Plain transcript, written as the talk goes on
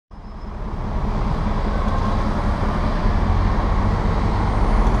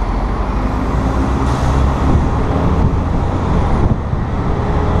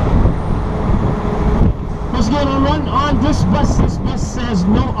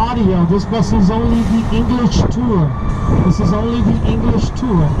audio. This bus is only the English tour. This is only the English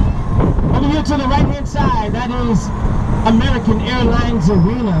tour. Over here to the right-hand side, that is American Airlines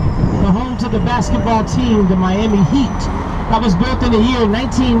Arena, the home to the basketball team, the Miami Heat. That was built in the year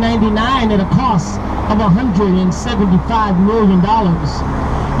 1999 at a cost of $175 million.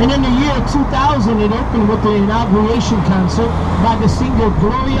 And in the year 2000, it opened with the inauguration concert by the singer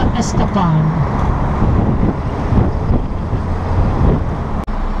Gloria Estefan.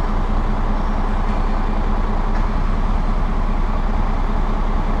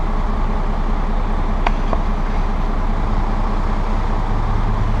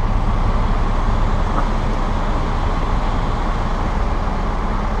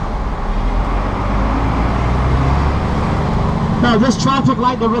 Now, this traffic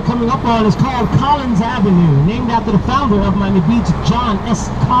light that we're coming up on is called Collins Avenue, named after the founder of Miami Beach, John S.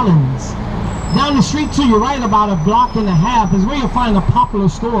 Collins. Down the street to your right, about a block and a half, is where you'll find a popular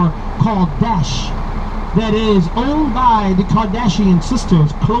store called Dash, that is owned by the Kardashian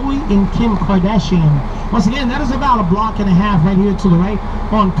sisters, Khloe and Kim Kardashian. Once again, that is about a block and a half right here to the right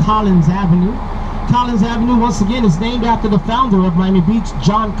on Collins Avenue. Collins Avenue, once again, is named after the founder of Miami Beach,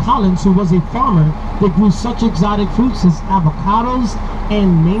 John Collins, who was a farmer that grew such exotic fruits as avocados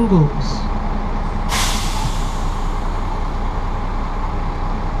and mangoes.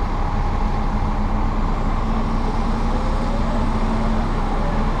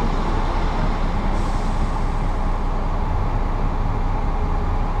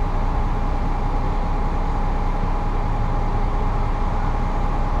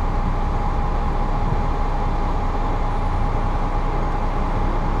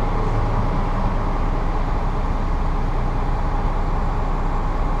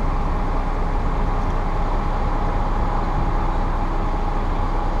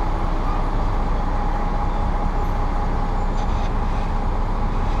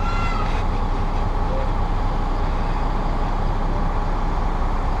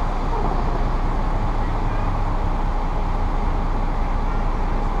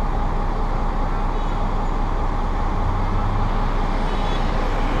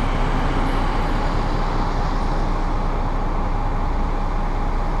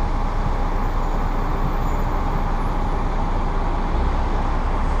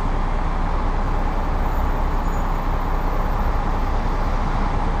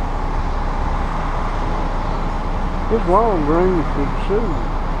 His long rooms would sue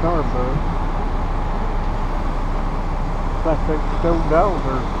Starbucks. In fact, they stole all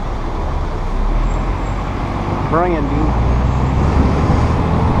their branding.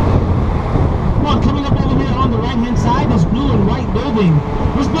 Well, coming up over here on the right-hand side, this blue and white building.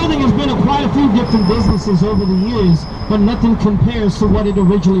 This building has been in quite a few different businesses over the years, but nothing compares to what it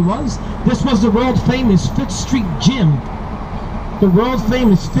originally was. This was the world-famous Fifth Street Gym. The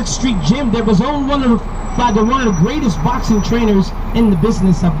world-famous Fifth Street Gym that was owned by one of the greatest boxing trainers in the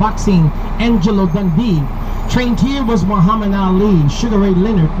business of boxing, Angelo Dundee. Trained here was Muhammad Ali, Sugar Ray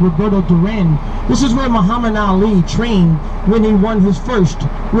Leonard, Roberto Duran. This is where Muhammad Ali trained when he won his first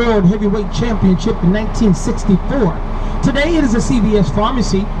World Heavyweight Championship in 1964. Today it is a CVS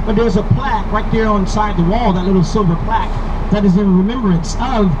pharmacy, but there's a plaque right there on side the wall, that little silver plaque, that is in remembrance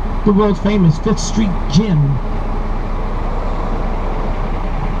of the world famous Fifth Street Gym.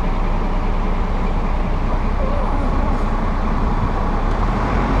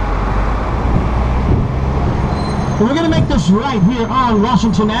 And we're going to make this right here on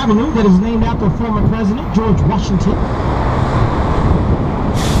Washington Avenue, that is named after former President George Washington.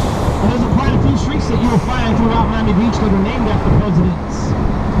 And there's quite a few streets that you'll find throughout Miami Beach that are named after presidents,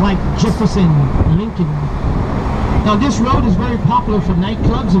 like Jefferson, Lincoln. Now this road is very popular for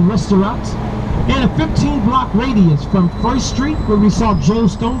nightclubs and restaurants. And a 15-block radius from 1st Street, where we saw Joe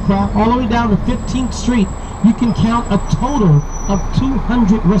Stonecraft, all the way down to 15th Street, you can count a total of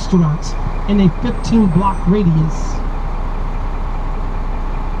 200 restaurants in a 15-block radius.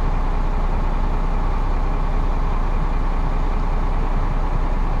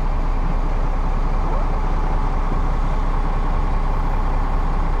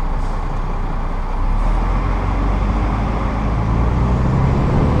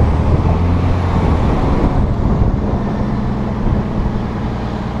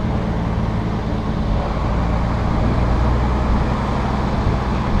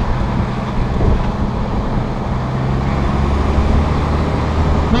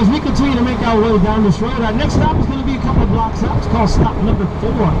 As we continue to make our way down this road, our next stop is going to be a couple of blocks up. It's called stop number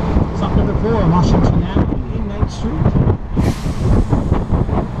 4. Stop number 4, Washington Avenue, 9th Street.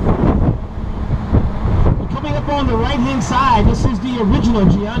 We're coming up on the the right-hand side, this is the original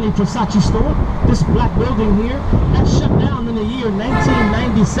Gianni Versace store. This black building here, that shut down in the year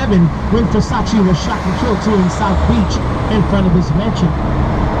 1997 when Versace was shot and killed here in South Beach in front of his mansion.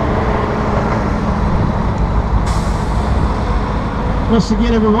 Once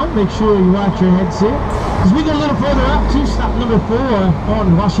again, everyone, make sure you watch your heads here. As we go a little further up to stop number 4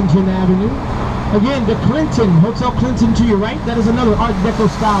 on Washington Avenue. Again, the Clinton, Hotel Clinton to your right, that is another Art Deco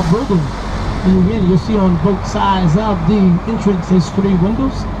style building. And again, you'll see on both sides of the entrance is 3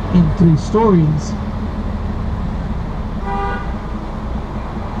 windows and 3 stories.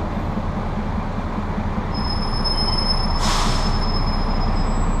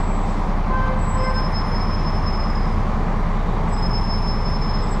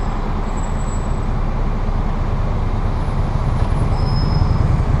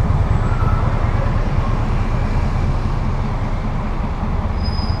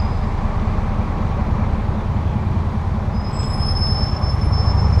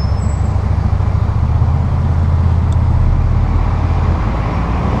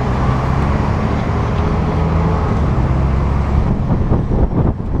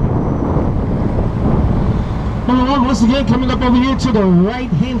 Once again, coming up over here to the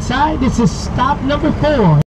right-hand side, this is stop number 4.